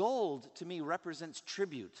 And the gold, to me, represents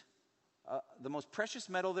tribute. The most precious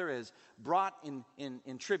metal there is, brought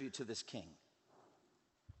in tribute to this king.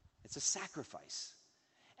 It's a sacrifice.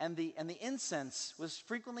 And the incense was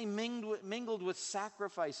frequently mingled with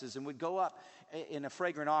sacrifices and would go up in a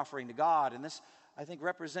fragrant offering to God. And this, I think,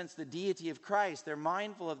 represents the deity of Christ. They're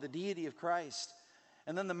mindful of the deity of Christ.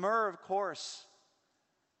 And then the myrrh, of course,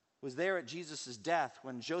 was there at Jesus' death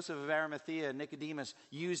when Joseph of Arimathea and Nicodemus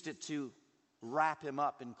used it to wrap him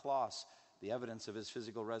up in cloths. The evidence of his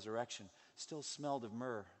physical resurrection still smelled of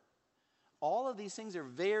myrrh. All of these things are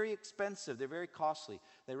very expensive. They're very costly.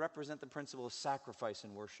 They represent the principle of sacrifice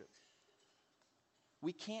and worship.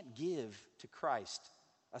 We can't give to Christ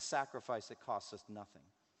a sacrifice that costs us nothing.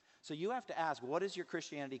 So you have to ask, what does your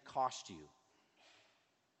Christianity cost you?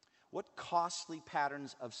 What costly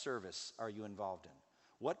patterns of service are you involved in?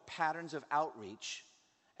 What patterns of outreach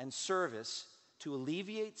and service to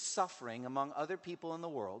alleviate suffering among other people in the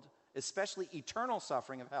world, especially eternal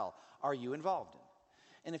suffering of hell, are you involved in?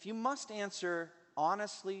 And if you must answer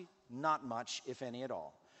honestly, not much, if any at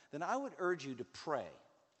all, then I would urge you to pray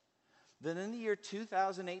that in the year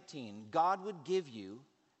 2018, God would give you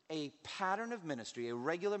a pattern of ministry, a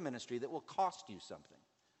regular ministry that will cost you something.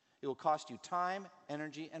 It will cost you time,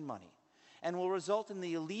 energy, and money, and will result in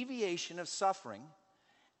the alleviation of suffering,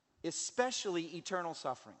 especially eternal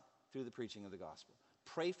suffering, through the preaching of the gospel.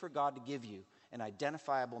 Pray for God to give you an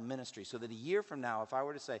identifiable ministry so that a year from now, if I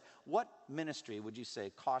were to say, what ministry would you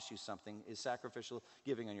say costs you something, is sacrificial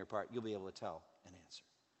giving on your part, you'll be able to tell and answer.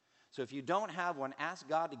 So if you don't have one, ask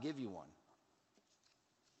God to give you one.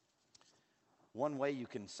 One way you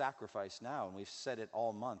can sacrifice now, and we've said it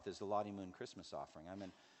all month, is the Lottie Moon Christmas offering. I'm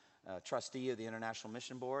a trustee of the International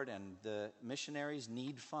Mission Board, and the missionaries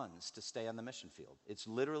need funds to stay on the mission field. It's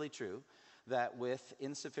literally true that with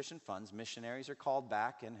insufficient funds, missionaries are called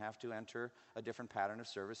back and have to enter a different pattern of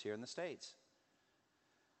service here in the States.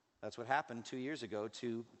 That's what happened 2 years ago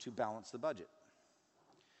to balance the budget.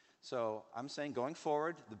 So I'm saying going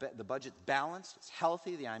forward, the budget's balanced, it's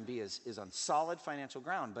healthy, the IMB is on solid financial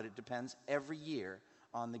ground, but it depends every year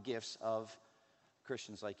on the gifts of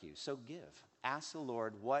Christians like you. So give. Ask the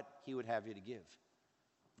Lord what he would have you to give,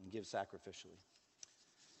 and give sacrificially.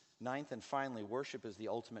 Ninth and finally, worship is the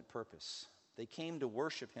ultimate purpose. They came to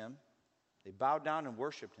worship him. They bowed down and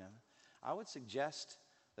worshiped him. I would suggest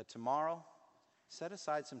that tomorrow, set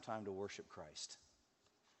aside some time to worship Christ.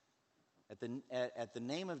 At the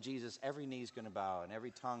name of Jesus, every knee is going to bow and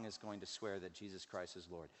every tongue is going to swear that Jesus Christ is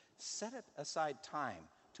Lord. Set aside time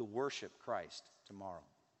to worship Christ tomorrow.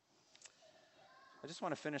 I just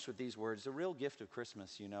want to finish with these words. The real gift of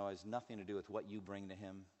Christmas, has nothing to do with what you bring to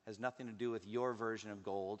him, has nothing to do with your version of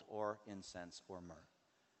gold or incense or myrrh.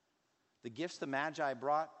 The gifts the Magi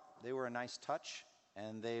brought, they were a nice touch,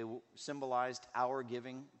 and they symbolized our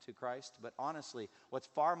giving to Christ. But honestly, what's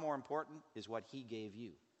far more important is what he gave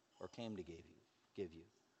you, or came to give you.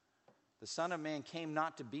 The Son of Man came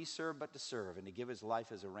not to be served, but to serve, and to give his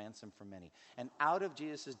life as a ransom for many. And out of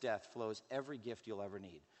Jesus' death flows every gift you'll ever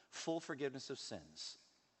need. Full forgiveness of sins.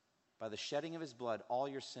 By the shedding of his blood, all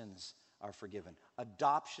your sins are forgiven.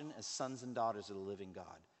 Adoption as sons and daughters of the living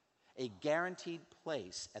God. A guaranteed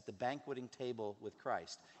place at the banqueting table with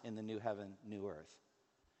Christ in the new heaven, new earth.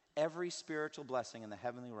 Every spiritual blessing in the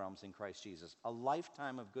heavenly realms in Christ Jesus. A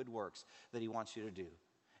lifetime of good works that he wants you to do.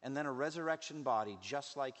 And then a resurrection body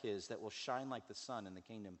just like his that will shine like the sun in the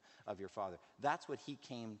kingdom of your Father. That's what he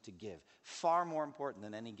came to give. Far more important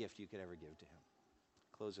than any gift you could ever give to him.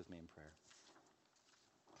 Close with me in prayer.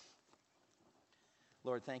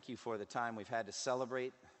 Lord, thank you for the time we've had to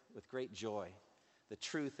celebrate with great joy the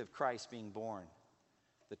truth of Christ being born,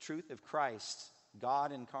 the truth of Christ,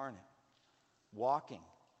 God incarnate, walking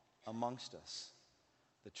amongst us,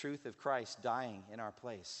 the truth of Christ dying in our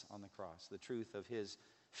place on the cross, the truth of his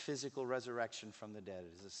physical resurrection from the dead,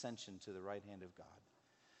 his ascension to the right hand of God.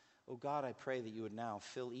 Oh God, I pray that you would now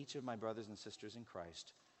fill each of my brothers and sisters in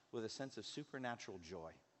Christ with a sense of supernatural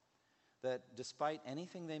joy, that despite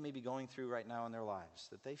anything they may be going through right now in their lives,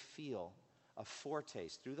 that they feel a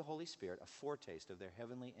foretaste, through the Holy Spirit, a foretaste of their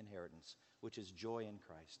heavenly inheritance, which is joy in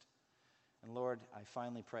Christ. And Lord, I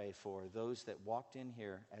finally pray for those that walked in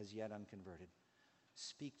here as yet unconverted.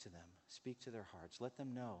 Speak to them, speak to their hearts. Let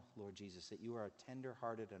them know, Lord Jesus, that you are a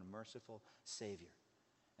tender-hearted and a merciful Savior,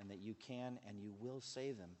 and that you can and you will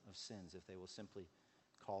save them of sins if they will simply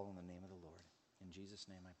call on the name of the Lord. In Jesus'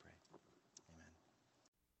 name I pray.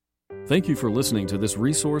 Amen. Thank you for listening to this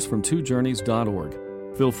resource from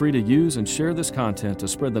twojourneys.org. Feel free to use and share this content to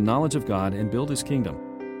spread the knowledge of God and build his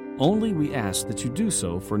kingdom. Only we ask that you do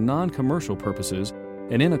so for non-commercial purposes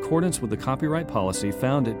and in accordance with the copyright policy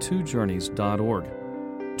found at twojourneys.org.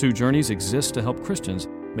 Two Journeys exists to help Christians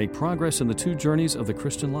make progress in the two journeys of the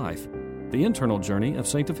Christian life, the internal journey of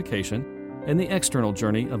sanctification and the external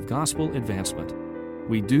journey of gospel advancement.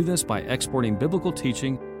 We do this by exporting biblical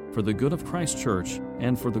teaching for the good of Christ's church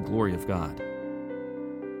and for the glory of God.